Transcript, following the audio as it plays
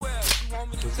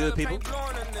What's good, people?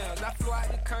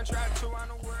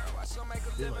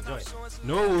 This is my joint.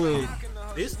 Norwood.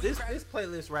 This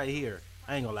playlist right here,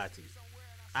 I ain't gonna lie to you.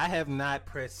 I have not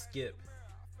pressed skip,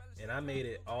 and I made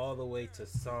it all the way to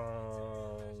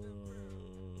song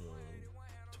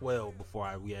 12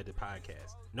 before we had the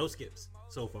podcast. No skips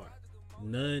so far.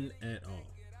 None at all.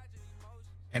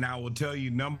 And I will tell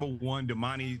you, number one,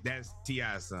 Damani, that's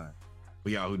T.I.'s son. For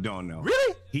y'all who don't know.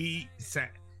 Really?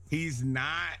 He's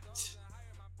not.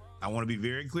 I want to be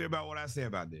very clear about what I say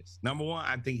about this. Number one,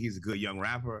 I think he's a good young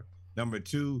rapper. Number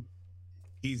two,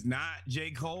 he's not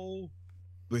J. Cole,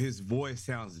 but his voice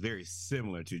sounds very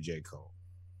similar to J. Cole.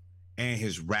 And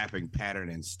his rapping pattern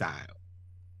and style.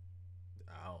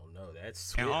 I don't know. That's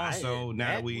sweet. And also,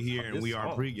 now that we're here and we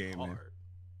are pre-gaming.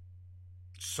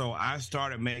 So I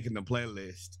started making the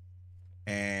playlist,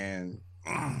 and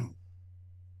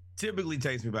typically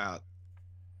takes me about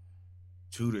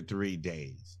 2 to 3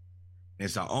 days. And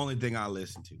it's the only thing I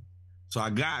listen to. So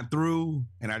I got through,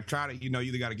 and I try to,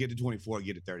 either got to get to 24 or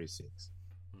get to 36.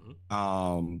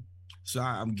 Mm-hmm. So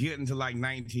I'm getting to like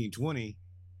 19, 20.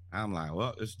 I'm like,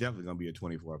 well, it's definitely going to be a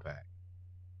 24 pack.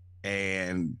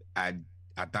 And I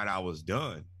thought I was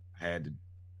done. I had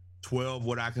 12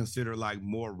 what I consider like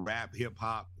more rap hip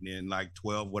hop, and then like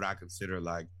 12 what I consider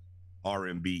like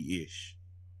R&B ish.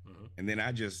 Mm-hmm. And then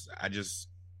I just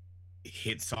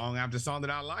hit song after song that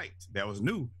I liked that was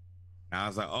new. And I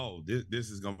was like, oh,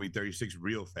 this is gonna be 36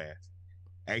 real fast.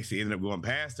 Actually ended up going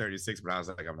past 36, but I was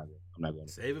like, I'm not going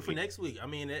to save it for next week. I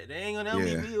mean, they ain't gonna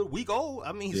be a week old.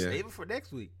 I mean, save it for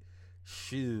next week.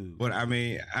 Shoot. But I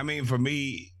mean, for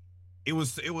me, it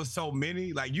was so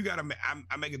many. Like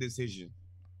I make a decision.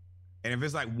 And if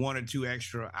it's like one or two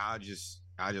extra, I'll just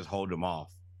hold them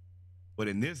off. But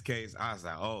in this case, I was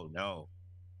like, oh no,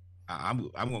 I'm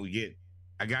gonna get.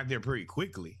 I got there pretty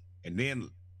quickly, and then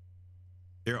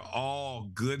they're all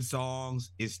good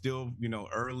songs. It's still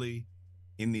early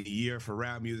in the year for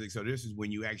rap music, so this is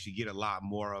when you actually get a lot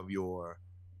more of your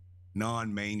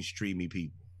non-mainstreamy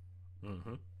people.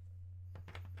 Mm-hmm.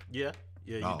 Yeah,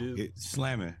 you do. It's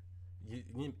slamming.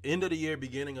 End of the year,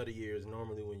 beginning of the year is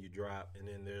normally when you drop, and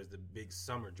then there's the big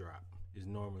summer drop is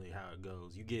normally how it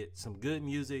goes. You get some good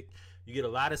music, you get a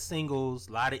lot of singles,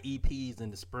 a lot of EPs in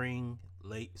the spring,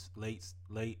 late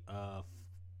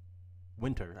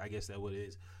winter, I guess that's what it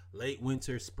is. Late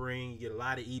winter, spring, you get a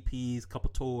lot of EPs, couple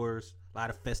tours, a lot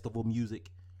of festival music,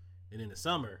 and in the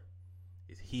summer,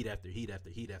 it's heat after heat after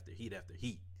heat after heat after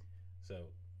heat. So.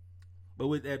 But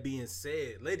with that being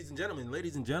said, ladies and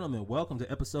gentlemen, welcome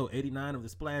to episode 89 of the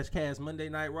Splashcast Monday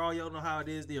Night Raw. Y'all know how it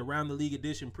is, the Around the League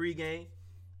edition pregame.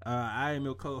 I am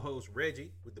your co-host,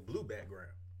 Reggie, with the blue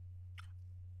background.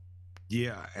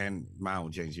 Yeah, and mine will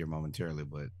change here momentarily,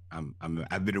 but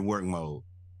I've been in work mode.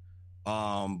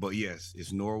 But yes,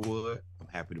 it's Norwood. I'm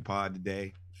happy to pod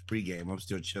today. It's pregame. I'm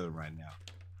still chilling right now.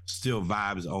 Still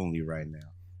vibes only right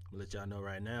now. I'll let y'all know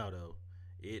right now, though,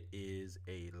 it is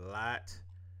a lot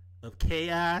of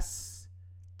chaos.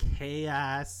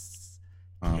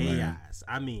 Man.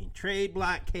 I mean, trade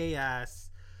block chaos,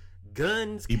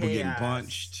 guns people chaos, getting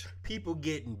punched, people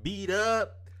getting beat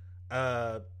up.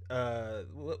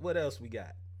 What else we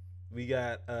got? We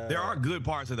got. There are good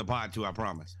parts of the pod too. I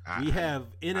promise. We have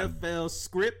NFL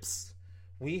scripts.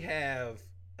 We have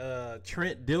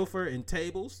Trent Dilfer and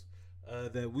tables.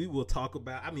 That we will talk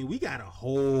about. I mean, we got a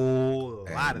whole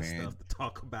lot of stuff to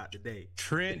talk about today.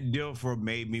 Trent Dilfer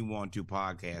made me want to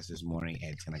podcast this morning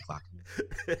at 10 o'clock.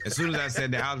 As soon as I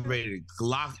said that, I was ready to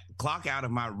clock out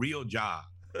of my real job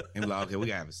and be like, okay, we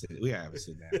gotta have a sit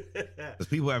down. Because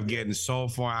people have getting so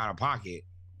far out of pocket.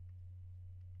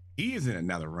 He is in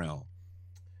another realm.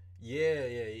 Yeah.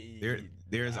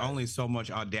 There's only so much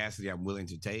audacity I'm willing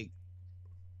to take,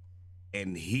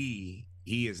 and he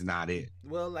is not it.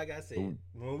 Well, like I said,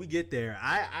 when we get there,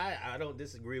 I don't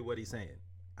disagree with what he's saying.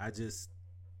 I'll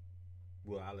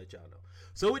let y'all know.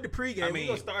 So with the pregame, we're going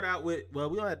to start out with, we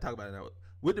don't have to talk about it now.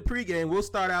 With the pregame, we'll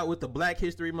start out with the Black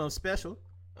History Month special.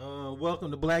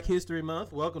 Welcome to Black History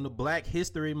Month. Welcome to Black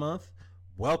History Month.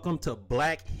 Welcome to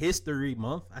Black History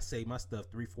Month. I say my stuff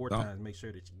 3-4 times. Make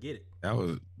sure that you get it.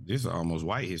 This is almost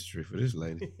white history for this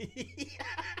lady.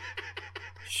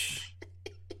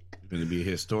 Going to be a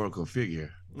historical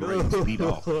figure. Beat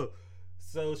off.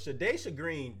 So Shadesha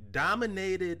Green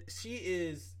dominated. She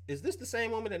is this the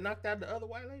same woman that knocked out the other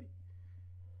white lady?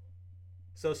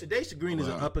 So Shadesha Green is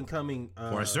an up and coming.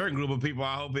 For a certain group of people,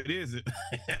 I hope it isn't.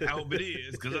 I hope it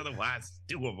is, because otherwise,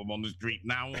 2 of them on the street,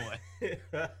 not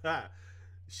one.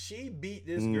 She beat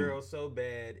this girl so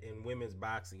bad in women's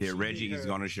boxing. Yeah, Reggie is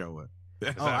going to show it.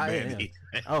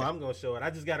 I'm gonna show it. I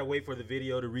just gotta wait for the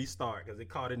video to restart because it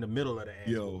caught in the middle of the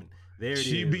ass. There it is.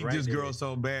 She beat right this there. girl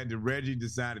so bad that Reggie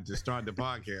decided to start the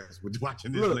podcast with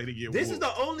watching this Look, lady get this whooped. is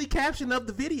the only caption of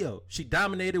the video. She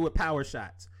dominated with power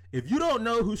shots. If you don't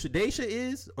know who Shadacia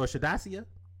is or Shadacia,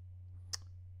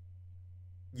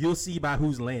 you'll see by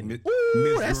who's landing.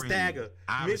 Ooh, that's Green. stagger.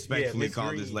 I respectfully Miss call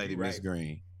Green, this lady right. Miss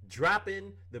Green.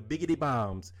 Dropping the biggity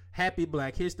bombs. Happy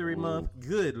Black History Month.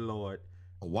 Good Lord.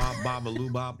 A wop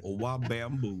babaloo bop, a wop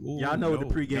bamboo. Ooh, Y'all know the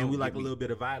pregame. don't We like get a me. little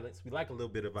bit of violence. We like a little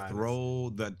bit of violence.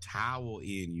 Throw the towel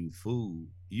in, you fool.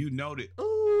 You know that.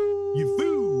 Ooh. You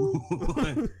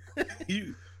fool.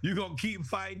 you gonna keep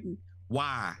fighting?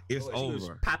 Why? It's Boy, she was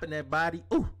over. popping that body.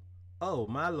 Ooh. Oh,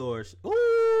 my Lord.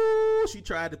 Ooh. She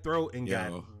tried to throw and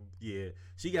got. Yeah.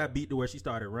 She got beat to where she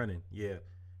started running. Yeah.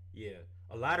 Yeah.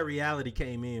 A lot of reality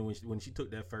came in when she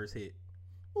took that first hit.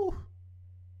 Ooh.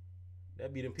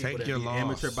 That be them people Take that your be loss.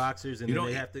 amateur boxers and You then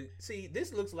don't- they have to see.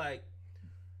 This looks like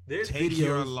there's Take videos.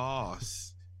 your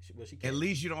loss. Well, she At can't-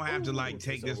 least you don't have to like Ooh,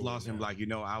 take it's this over loss and be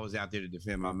now. like, I was out there to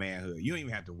defend my manhood. You don't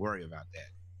even have to worry about that.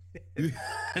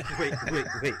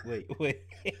 wait.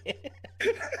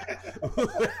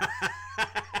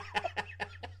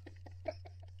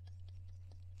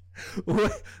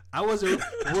 Wait, I wasn't.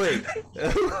 Wait.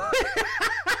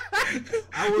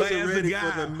 I wasn't as a ready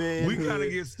guy, for the man. we kind of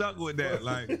get stuck with that.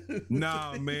 Like,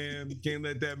 nah, man, you can't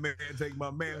let that man take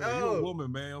my manhood. You're Oh. a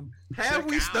woman, ma'am. Have Check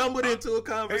we out. stumbled into a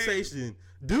conversation?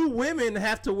 Do women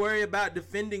have to worry about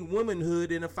defending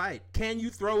womanhood in a fight? Can you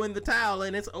throw in the towel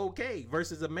and it's okay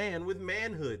versus a man with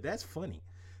manhood? That's funny.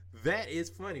 That is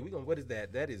funny. What is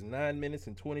that? That is 9 minutes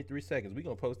and 23 seconds. We're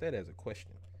going to post that as a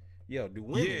question. Yo, do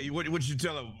women... Yeah, what you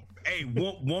tell her? Hey,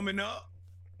 woman up.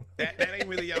 That ain't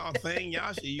really y'all thing.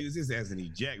 Y'all should use this as an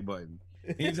eject button.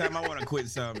 Anytime I want to quit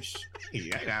something,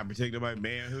 I gotta protect my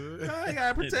manhood. I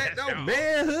gotta protect no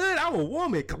manhood. I'm a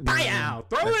woman. Kapow!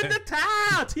 Throw in the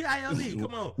towel. TILD.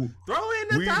 Come on. Throw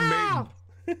in the towel.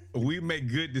 We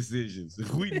make good decisions.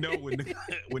 We know when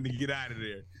to get out of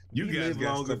there. You we guys live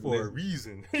got longer stuff for a left.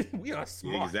 reason. We are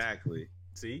smart. Exactly.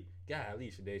 See?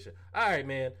 Golly, Shadacia. All right,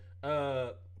 man.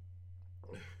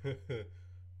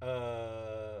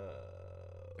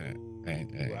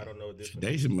 Hey. I don't know what this one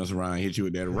They should mess around and hit you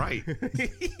with that right. is.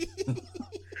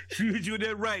 She hit you with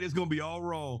that right. It's gonna be all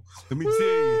wrong. Let me tell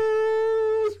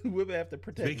you. Women have to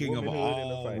protect Speaking of womanhood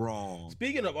in a all fight. wrong,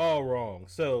 Speaking of all wrong,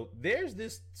 so there's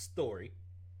this story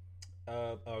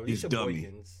of Alicia dummy.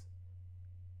 Boykins,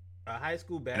 a high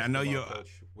school I basketball know you're-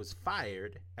 coach, was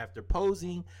fired after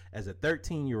posing as a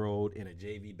 13-year-old in a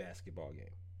JV basketball game.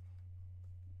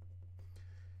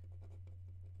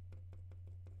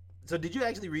 So did you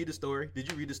actually read the story? Did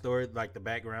you read the story, like the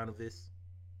background of this?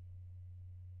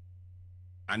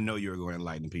 I know you're going to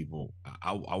enlighten people.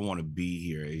 I want to be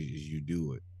here as you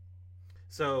do it.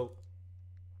 So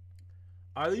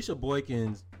Alicia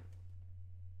Boykins,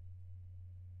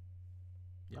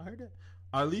 y'all heard that?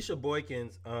 Alicia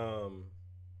Boykins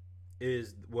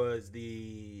was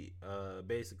the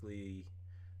basically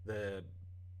the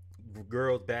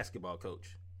girls basketball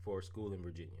coach for a school in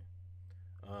Virginia.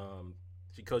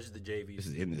 She coaches the JV. This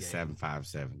is in the game.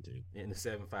 757 too. In the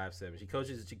 757. She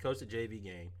coached the JV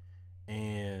game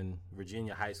and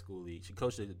Virginia High School League. She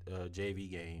coached the JV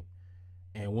game,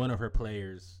 and one of her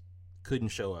players couldn't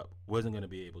show up, wasn't going to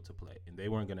be able to play, and they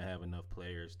weren't going to have enough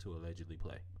players to allegedly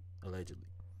play.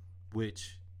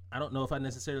 Which I don't know if I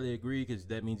necessarily agree, because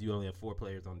that means you only have 4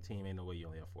 players on the team. Ain't no way you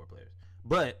only have 4 players.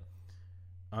 But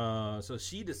so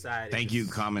she decided. Thank you,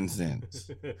 common sense.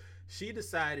 She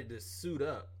decided to suit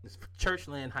up. It's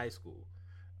Churchland High School.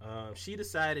 She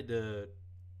decided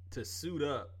to suit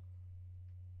up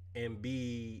and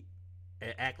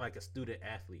act like a student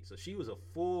athlete. So she was a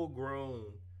full-grown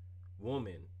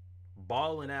woman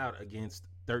balling out against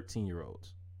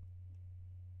 13-year-olds.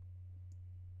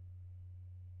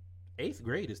 8th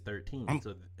grade is 13.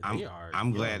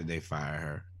 I'm glad that they fired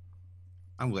her.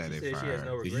 I'm glad She they said she fired has her.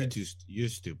 no 'Cause regrets. You're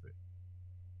stupid.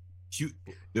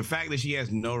 The fact that she has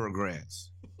no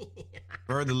regrets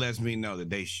further lets me know that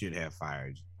they should have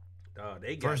fired you.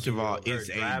 They got First of video all, of her it's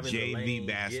a driving the JV lane, getting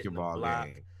the basketball block,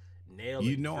 game. nailing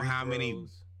You know free how many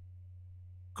throws.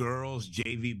 girls'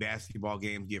 JV basketball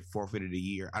games get forfeited a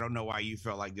year? I don't know why you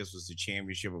felt like this was the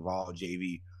championship of all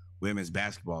JV women's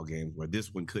basketball games, where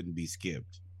this one couldn't be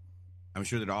skipped. I'm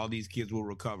sure that all these kids will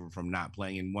recover from not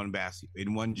playing in one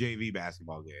JV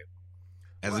basketball game.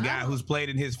 As a guy who's played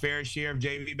in his fair share of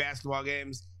JV basketball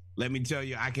games, let me tell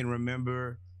you, I can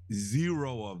remember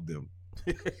 0 of them.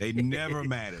 They never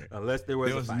mattered. Unless there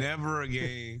was never a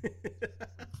game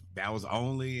that was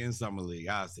only in summer league.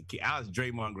 I was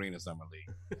Draymond Green in summer league.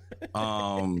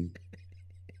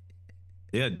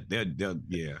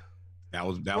 Yeah. That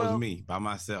was me by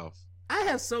myself. I I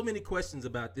have so many questions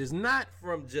about this, not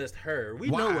from just her. We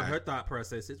know what her thought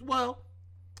process is. Well,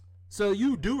 so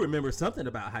you do remember something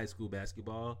about high school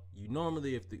basketball. You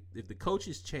normally, if the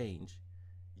coaches change,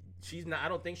 she's not. I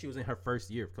don't think she was in her first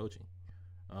year of coaching.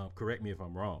 Correct me if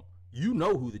I'm wrong. You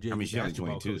know who the JV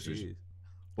basketball coach is.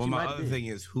 Well, my other thing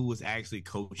is who was actually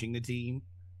coaching the team.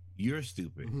 You're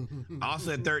stupid.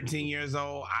 Also, at 13 years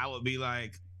old, I would be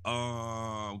like,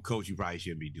 coach, you probably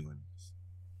shouldn't be doing this.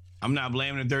 I'm not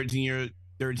blaming the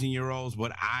 13-year-olds,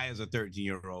 but I, as a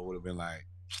 13-year-old, would have been like,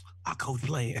 I coach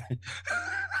playing.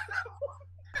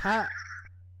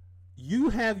 You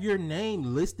have your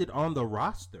name listed on the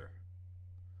roster.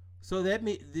 So that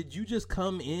means, did you just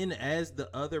come in as the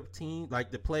other team,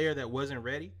 like the player that wasn't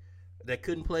ready, that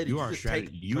couldn't play? You are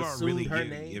really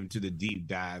getting into the deep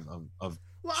dive of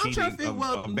well, I'm trying to figure.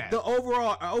 Well, the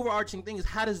overarching thing is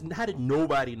how did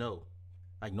nobody know?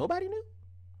 Like nobody knew.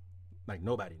 Like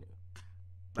nobody knew.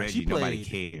 Like Reggie, nobody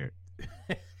cared.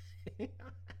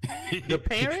 The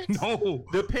parents? No.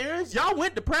 The parents? Y'all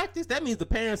went to practice? That means the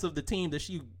parents of the team that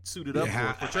she suited up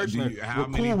for Churchland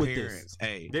were cool with this.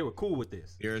 Hey, they were cool with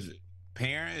this.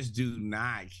 Parents do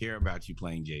not care about you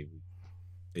playing JV.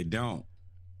 They don't.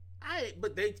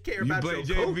 But they care about your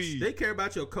JV. Coach. They care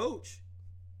about your coach.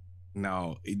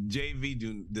 No,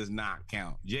 JV does not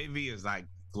count. JV is like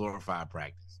glorified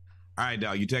practice. All right,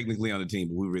 dog, you technically on the team,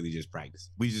 but we really just practice.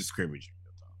 We just scrimmage.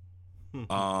 For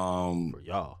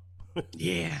y'all.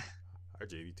 Yeah. Our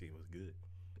JV team was good.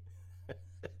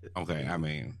 Okay, I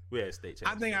mean, we had state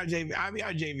champions. I think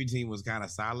our JV team was kind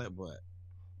of solid, but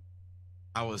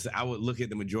I would look at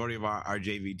the majority of our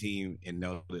JV team and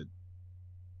know that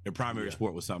their primary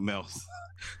sport was something else.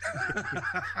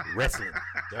 Wrestling.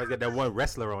 Y'all got that one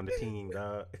wrestler on the team,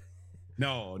 dog.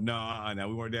 No,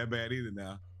 we weren't that bad either.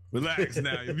 Now, relax.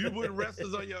 Now, if you put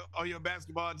wrestlers on your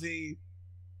basketball team,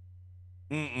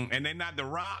 and they're not The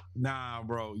Rock, nah,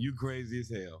 bro, you crazy as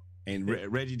hell. And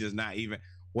Reggie does not even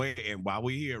wait. And while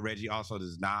we're here, Reggie also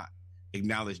does not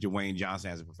acknowledge Dwayne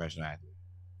Johnson as a professional athlete.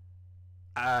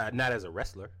 Not as a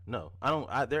wrestler. No, I don't.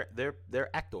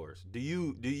 They're actors. Do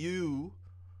you?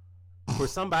 For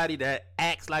somebody that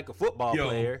acts like a football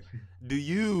player,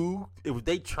 if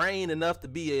they train enough to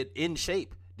be in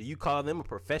shape, do you call them a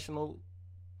professional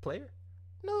player?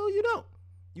 No, you don't.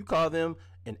 You call them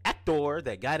an actor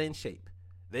that got in shape.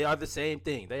 They are the same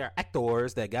thing. They are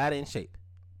actors that got in shape.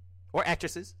 Or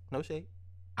actresses. No shade.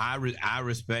 I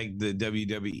respect the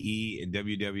WWE and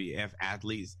WWF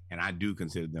athletes, and I do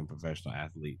consider them professional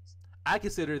athletes. I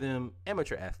consider them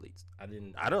amateur athletes. I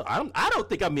don't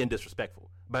think I'm being disrespectful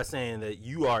by saying that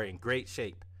you are in great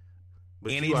shape.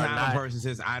 But anytime a person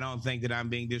says, I don't think that I'm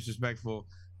being disrespectful,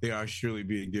 they are surely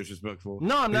being disrespectful.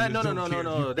 No, I'm not.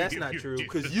 No. That's not true.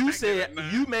 Because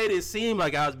you made it seem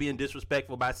like I was being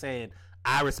disrespectful by saying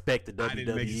I respect the WWE. I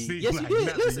didn't make it seem yes, like you did.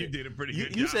 Nothing. Listen, you did a pretty good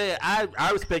job. You said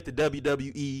I respect the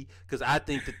WWE because I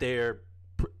think that they're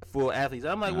full athletes.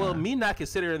 I'm like, well, me not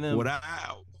considering them.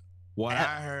 What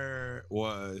I heard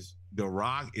was The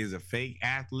Rock is a fake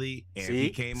athlete, and he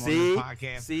came on the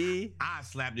podcast. I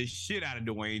slapped the shit out of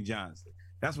Dwayne Johnson.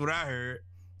 That's what I heard.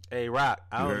 Hey, Rock,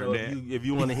 I don't know if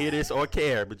you want to hear this or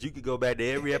care, but you could go back to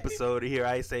every episode to hear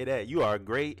I say that. You are a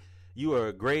great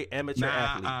amateur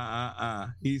athlete.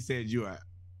 He said you are.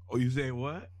 Oh, you say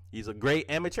what? He's a great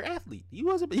amateur athlete. He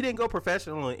didn't go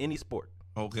professional in any sport.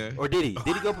 Okay. Or did he?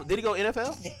 Did he go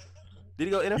NFL? Did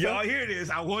he go NFL? Y'all hear this?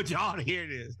 I want y'all to hear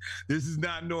this. This is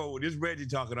not normal. This Reggie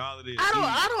talking all of this.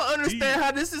 I don't understand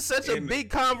how this is such a big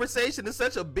conversation. It's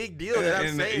such a big deal that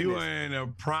I'm saying you are in a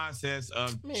process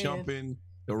of jumping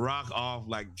The Rock off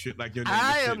like shit, like your name.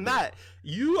 I am not.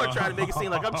 You are trying to make it seem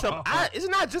like I'm jumping. It's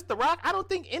not just The Rock. I don't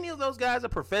think any of those guys are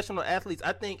professional athletes.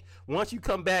 I think once you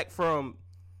come back from,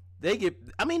 they get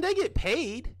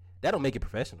paid. That don't make it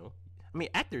professional. I mean,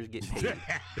 actors get paid.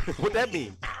 What that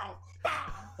mean?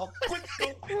 What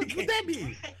that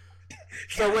mean?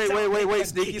 So wait,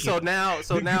 Sneaky. So now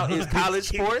is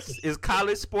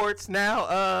college sports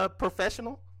now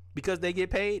professional because they get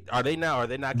paid? Are they not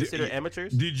considered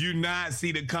amateurs? Did you not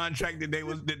see the contract that they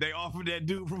offered that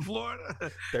dude from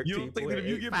Florida? You don't think that if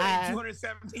you get paid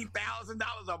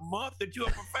 $217,000 a month that you're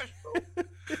a professional?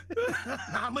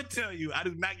 I'm gonna tell you, I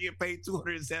do not get paid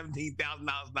 $217,000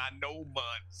 not no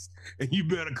months, and you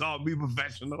better call me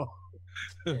professional.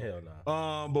 Hell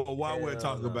no. But while we're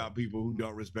talking about people who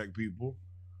don't respect people,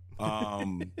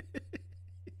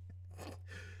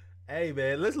 hey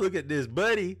man, let's look at this.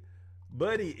 Buddy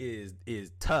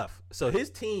is tough. So his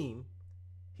team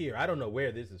here, I don't know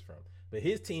where this is from, but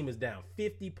his team is down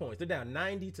 50 points. They're down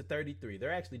 90-33.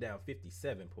 They're actually down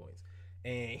 57 points.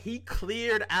 And he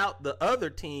cleared out the other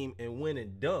team and went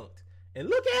and dunked And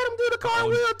look at him do the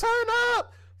cartwheel, turn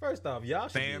up. First off, y'all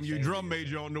should Fam, your drum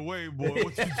major on the way, boy.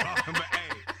 What you talking about?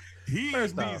 Hey, he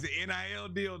needs an NIL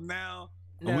deal now.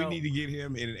 We need to get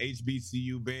him in an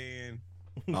HBCU band.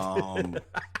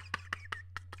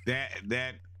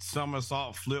 That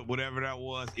somersault flip, whatever that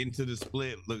was, into the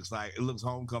split looks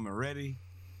homecoming ready.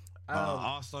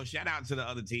 Also, shout out to the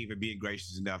other team for being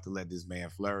gracious enough to let this man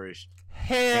flourish.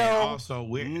 Hell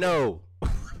no.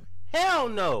 Hell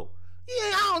no. Yeah,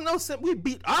 I don't know.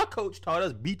 Our coach taught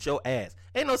us beat your ass.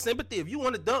 Ain't no sympathy. If you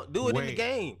want to dunk, do it in the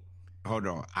game. Hold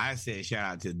on. I said shout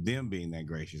out to them being that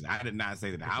gracious. I did not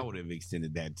say that I would have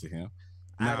extended that to him.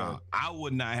 No, I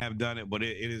would not have done it, but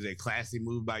it is a classy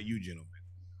move by you, gentlemen.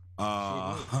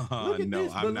 I'm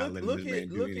not letting this man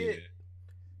do any of that.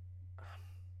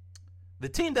 The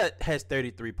team that has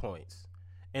 33 points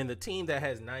and the team that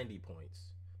has 90 points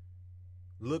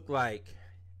look like,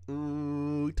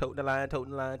 toting the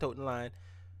line.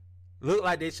 Look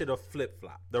like they should have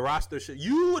flip-flopped. The roster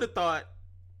you would have thought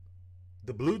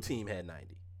the blue team had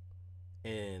 90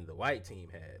 and the white team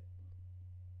had,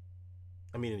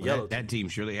 the yellow team. That team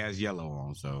surely has yellow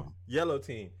on, so. Yellow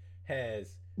team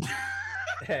has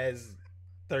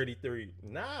 33.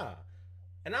 Nah.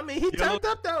 And he turned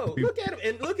up though. Look at him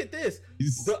and look at this.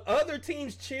 The other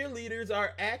team's cheerleaders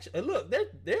are actually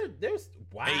they're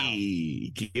wow. Hey,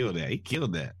 he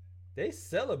killed that. They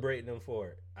celebrating them for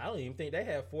it. I don't even think they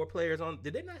have 4 players on.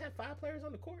 Did they not have 5 players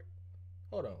on the court?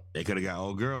 Hold on. They could have got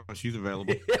old girl. She's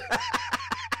available.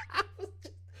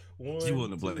 She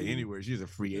wouldn't have played anywhere. She's a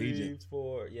free agent.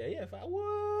 4. Yeah. 5.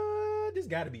 What? This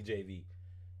got to be JV.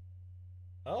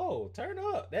 Oh, turn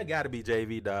up. That got to be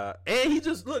JV, dog. And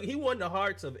he won the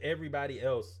hearts of everybody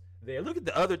else there. Look at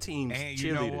the other team's and cheerleaders.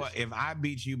 You know what? If I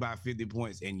beat you by 50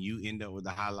 points and you end up with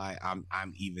the highlight, I'm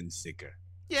even sicker.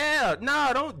 Yeah,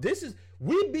 no,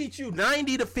 we beat you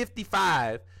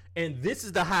 90-55, and this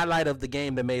is the highlight of the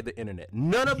game that made the internet.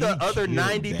 None of the other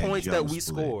 90 points that we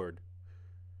scored.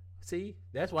 See,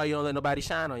 that's why you don't let nobody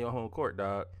shine on your home court,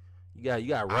 dog. You got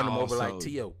to run them over like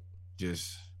T.O.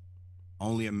 Just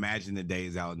only imagine the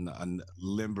days I was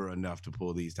limber enough to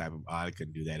pull these type of. I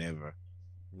couldn't do that ever.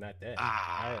 Not that.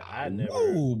 I never.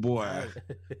 Oh boy!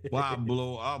 Well,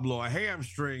 I'll blow a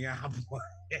hamstring out.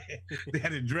 They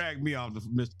had to drag me off to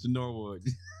Mr. Norwood.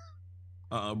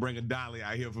 Bring a dolly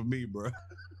out here for me, bro.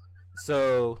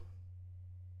 So,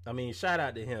 shout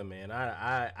out to him, man.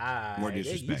 More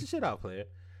disrespect. Get your shit out, player.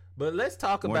 But let's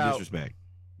talk about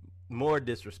more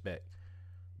disrespect.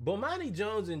 Bomani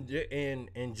Jones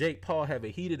and Jake Paul have a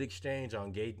heated exchange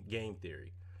on game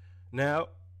theory. Now,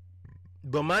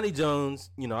 Bomani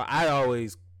Jones, I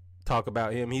always talk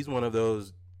about him. He's one of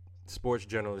those sports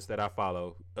journalists that I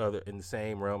follow, other in the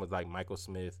same realm as like Michael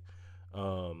Smith,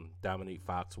 Dominique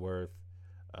Foxworth,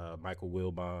 Michael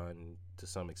Wilbon to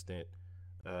some extent,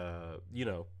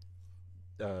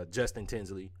 Justin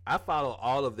Tinsley. I follow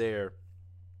all of their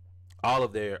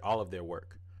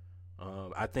work.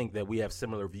 I think that we have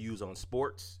similar views on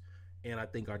sports, and I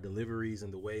think our deliveries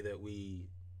and the way that we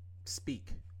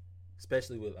speak,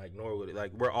 especially with like Norwood,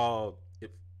 like we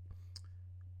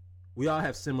all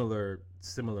have similar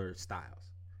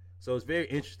styles. So it's very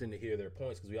interesting to hear their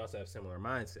points because we also have similar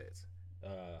mindsets.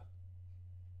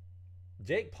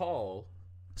 Jake Paul.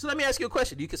 So let me ask you a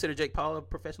question. Do you consider Jake Paul a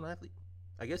professional athlete?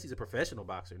 I guess he's a professional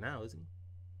boxer now, isn't he?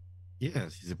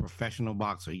 Yes, he's a professional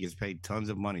boxer. He gets paid tons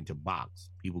of money to box.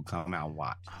 People come out and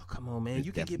watch. Oh, come on, man.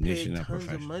 You can get paid tons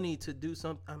of money to do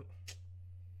something.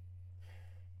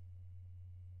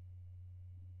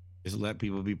 Just let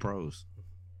people be pros.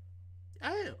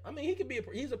 I am. He could be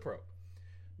he's a pro.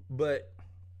 But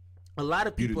a lot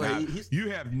of people you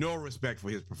have no respect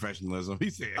for his professionalism. He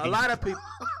said a lot of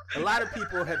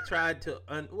people have tried to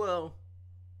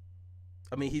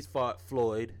he's fought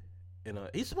Floyd.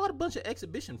 He's fought a bunch of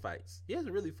exhibition fights. He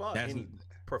hasn't really fought any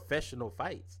professional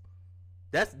fights.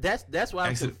 That's why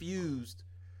I'm confused.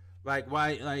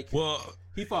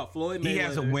 He fought Floyd Mayweather. He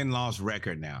has a win-loss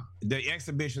record now. The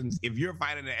exhibitions, if you're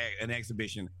fighting an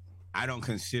exhibition, I don't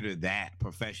consider that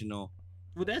professional.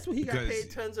 Well, that's what he got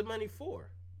paid tons of money for.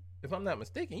 If I'm not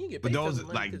mistaken, you get paid tons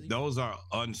of money. But those are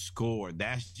unscored.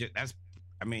 You're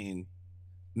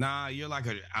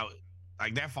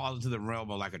like that falls into the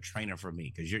realm of like a trainer for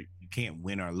me because you can't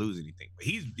win or lose anything. But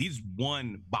he's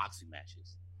won boxing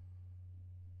matches,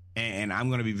 and I'm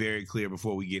going to be very clear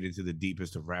before we get into the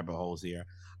deepest of rabbit holes here.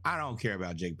 I don't care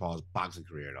about Jake Paul's boxing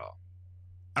career at all.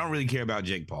 I don't really care about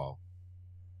Jake Paul.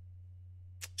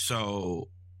 So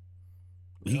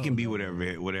he can be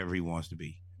whatever he wants to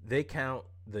be. They count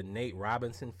the Nate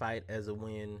Robinson fight as a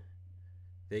win.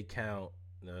 They count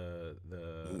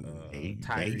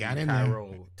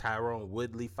Tyrone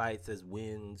Woodley fights as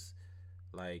wins.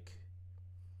 Like,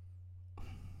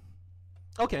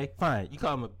 okay, fine. You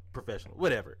call him a professional.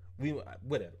 Whatever.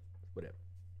 Whatever.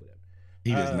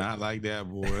 He does not like that,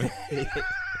 boy.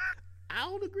 I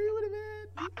don't agree with it, man.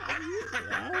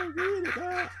 I don't agree with it,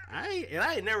 dog. I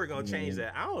ain't never gonna change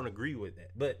that. I don't agree with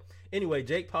that. But anyway,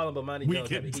 Jake Paul and Bomani Jones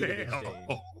have a heated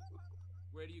exchange.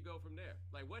 Where do you go from there?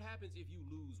 Like, what happens if you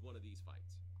lose one of these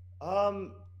fights?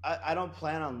 I don't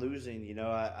plan on losing. You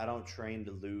know, I don't train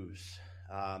to lose.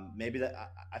 Maybe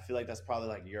that I feel like that's probably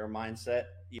like your mindset.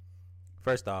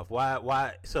 First off,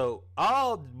 why? So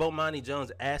all Bomani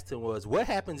Jones asked him was, "What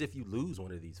happens if you lose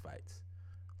one of these fights?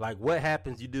 Like, what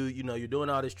happens? You're doing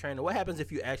all this training. What happens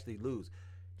if you actually lose?"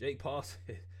 Jake Paul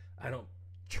said, "I don't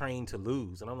train to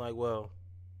lose," and I'm like, "Well,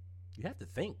 you have to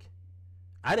think."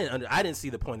 I didn't see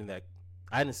the point in that.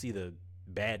 I didn't see the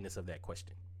badness of that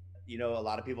question. You know, a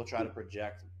lot of people try to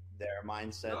project their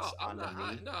mindsets onto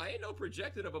me. I ain't no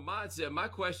projecting of a mindset. My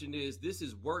question is, this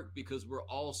is work because we're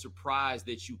all surprised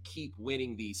that you keep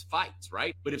winning these fights,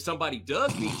 right? But if somebody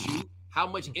does beat you, how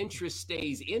much interest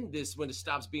stays in this when it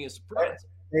stops being surprising?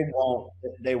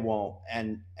 They won't.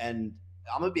 And I'm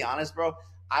gonna be honest, bro.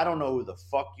 I don't know who the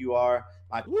fuck you are.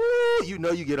 You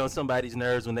know you get on somebody's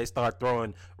nerves when they start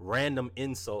throwing random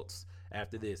insults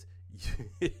after this.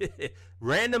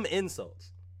 Random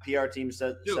insults. PR team set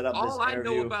up this interview. All I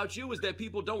know about you is that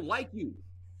people don't like you.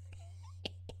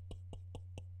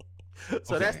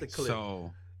 So that's the clip.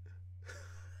 So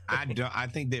I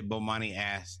think that Bomani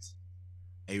asked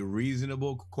a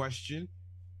reasonable question.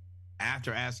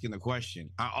 After asking the question,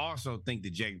 I also think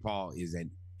that Jake Paul is an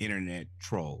internet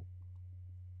troll.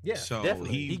 Yeah, so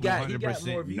definitely. He got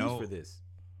more views for this.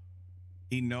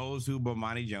 He knows who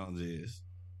Bomani Jones is.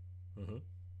 Mm-hmm.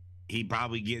 He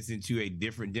probably gets into a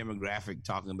different demographic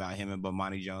talking about him and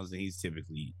Bomani Jones than he's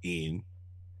typically in.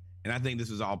 And I think this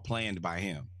was all planned by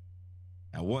him.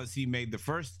 Now, once he made the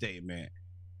first statement,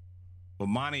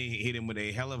 Bomani hit him with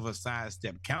a hell of a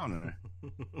sidestep counter.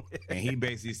 And he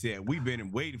basically said, "We've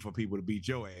been waiting for people to beat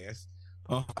your ass."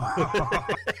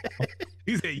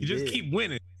 He said, "You just keep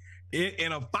winning.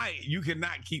 In a fight, you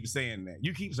cannot keep saying that.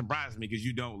 You keep surprising me because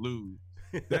you don't lose."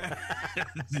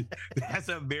 That's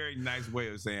a very nice way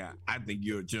of saying, "I think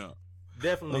you're a chump."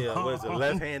 Definitely was a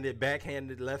left-handed,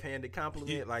 backhanded, left-handed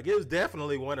compliment. Like, it was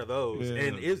definitely one of those. Yeah.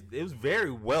 And it was very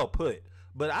well put.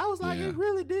 But I was like, it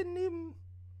really didn't even...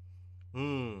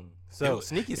 So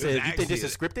Sneaky said, "You think this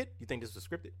is scripted? You think this was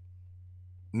scripted?"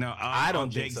 No, I don't.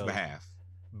 On Jake's behalf,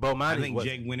 Bomani. I think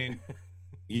Jake went in.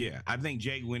 Yeah, I think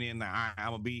Jake went in. Like,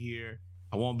 I'm gonna be here.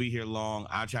 I won't be here long.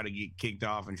 I'll try to get kicked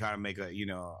off and try to make a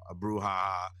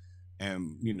brouhaha,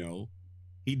 and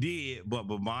he did. But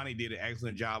Bomani did an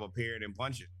excellent job of parrying and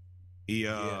punching.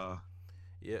 Yeah.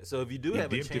 So if you do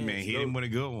have a chance, he didn't win a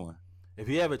good one. If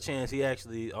you have a chance, he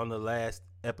actually on the last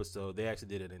episode they actually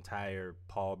did an entire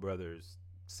Paul Brothers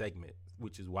segment,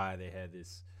 which is why they had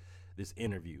this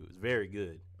interview. It was very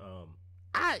good.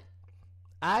 I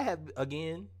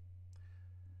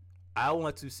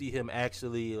want to see him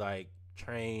actually like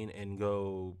train and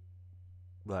go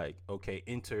like, okay,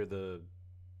 enter the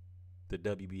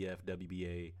WBF,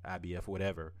 WBA, IBF,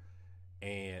 whatever,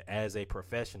 and as a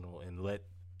professional and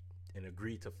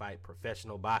agree to fight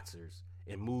professional boxers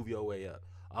and move your way up.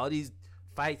 All these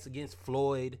fights against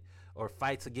Floyd or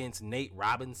fights against Nate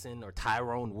Robinson or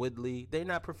Tyrone Woodley, they're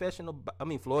not professional. I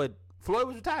mean, Floyd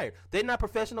was retired. They're not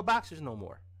professional boxers no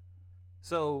more.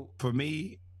 So for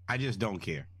me, I just don't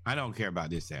care. I don't care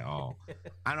about this at all.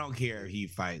 I don't care if he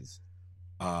fights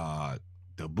the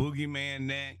Boogeyman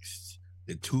next,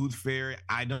 the Tooth Fairy.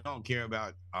 I don't care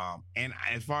about and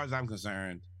as far as I'm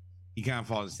concerned, he kind of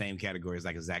falls in the same category as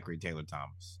like a Zachary Taylor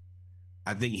Thomas.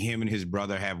 I think him and his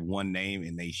brother have one name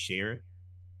and they share it.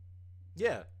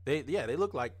 Yeah, they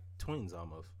look like twins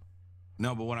almost.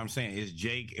 No, but what I'm saying is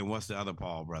Jake and what's the other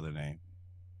Paul brother name?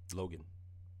 Logan.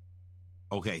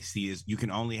 Okay, see, you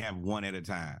can only have one at a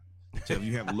time. So if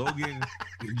you have Logan,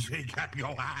 Jake got to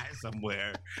go hide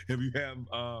somewhere. If you have,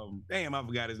 I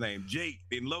forgot his name, Jake,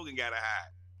 then Logan got to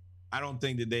hide. I don't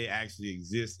think that they actually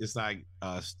exist. It's like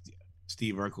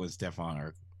Steve Urkel and Stefan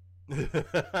Urkel.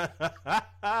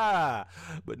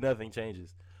 But nothing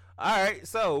changes. All right,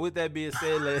 so with that being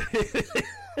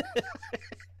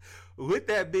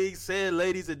said,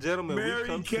 ladies and gentlemen,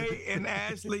 Mary Kate and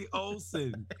Ashley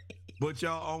Olsen. But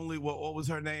y'all only, what was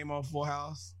her name on Full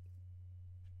House?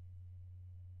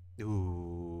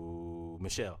 Ooh,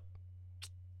 Michelle.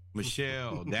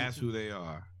 That's who they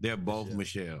are. They're both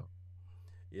Michelle.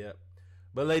 Yep.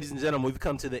 But ladies and gentlemen, we've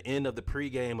come to the end of the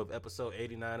pregame of episode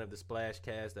 89 of the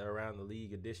Splashcast, the Around the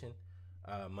League edition.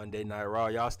 Monday Night Raw.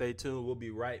 Y'all stay tuned. We'll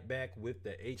be right back with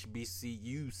the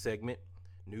HBCU segment,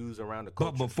 news around the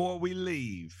culture. But before we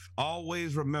leave,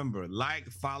 always remember, like,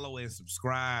 follow, and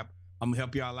subscribe. I'm going to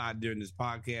help y'all out during this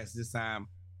podcast. This time,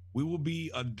 we will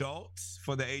be adults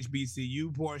for the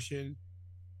HBCU portion.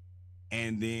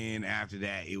 And then after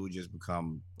that, it will just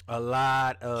become a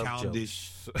lot of childish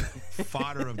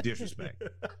fodder of disrespect.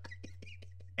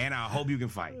 And I hope you can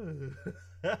fight.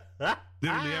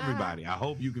 Literally everybody. I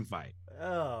hope you can fight.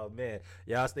 Oh, man.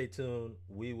 Y'all stay tuned.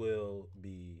 We will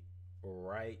be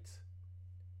right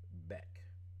back.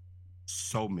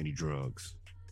 So many drugs.